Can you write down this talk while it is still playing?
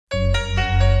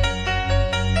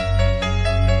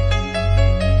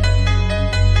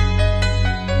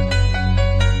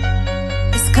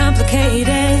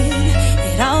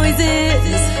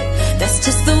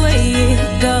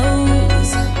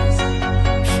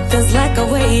Feels like I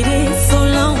waited so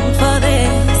long for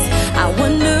this. I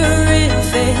wonder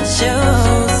if it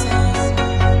shows.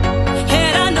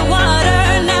 Head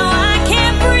underwater, now I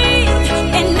can't breathe.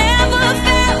 It never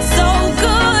felt so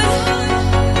good.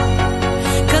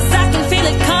 'Cause I can feel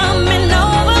it coming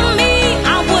over me.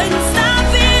 I wouldn't stop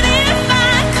it if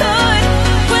I could.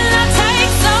 Will love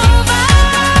takes over?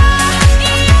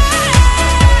 Yeah.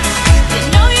 You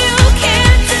know you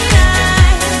can't deny.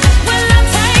 Will love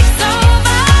takes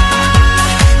over?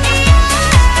 Yeah.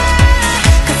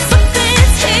 'Cause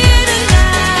something's here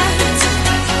tonight.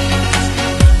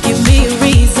 Give me a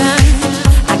reason,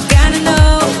 I gotta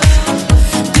know.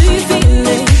 Do you feel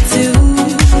it too?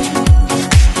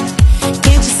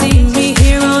 Can't you see me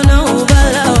here on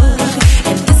overload?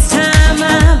 And this time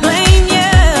I blame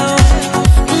you.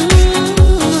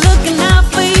 Looking out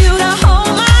for you to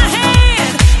hold my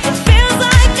hand. It feels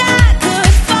like I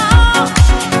could fall.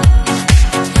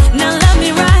 Now love me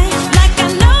right, like I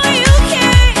know you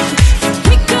can.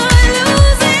 We could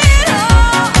lose it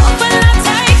all, but love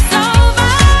takes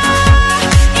over.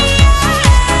 Yeah,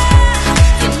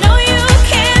 you know you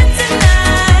can't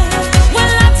deny. When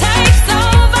love takes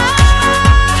over,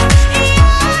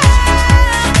 yeah,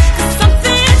 'cause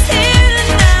something's here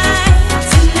tonight,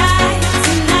 tonight,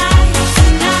 tonight,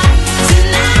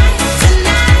 tonight,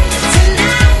 tonight,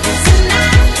 tonight,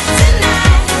 tonight,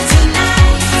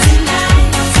 tonight, tonight,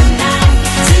 tonight,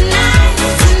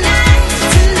 tonight,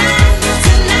 tonight,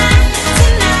 tonight,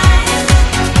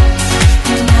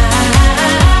 tonight,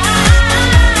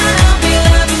 I'll be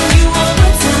loving you all the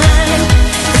time.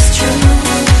 It's true,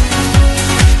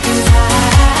 'cause I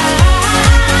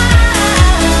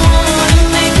wanna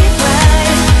make it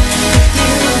right with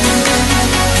you.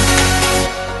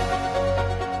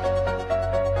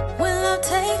 When love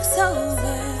takes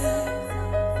over,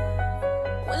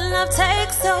 when love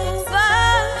takes over,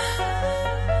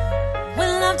 when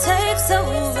love takes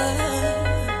over.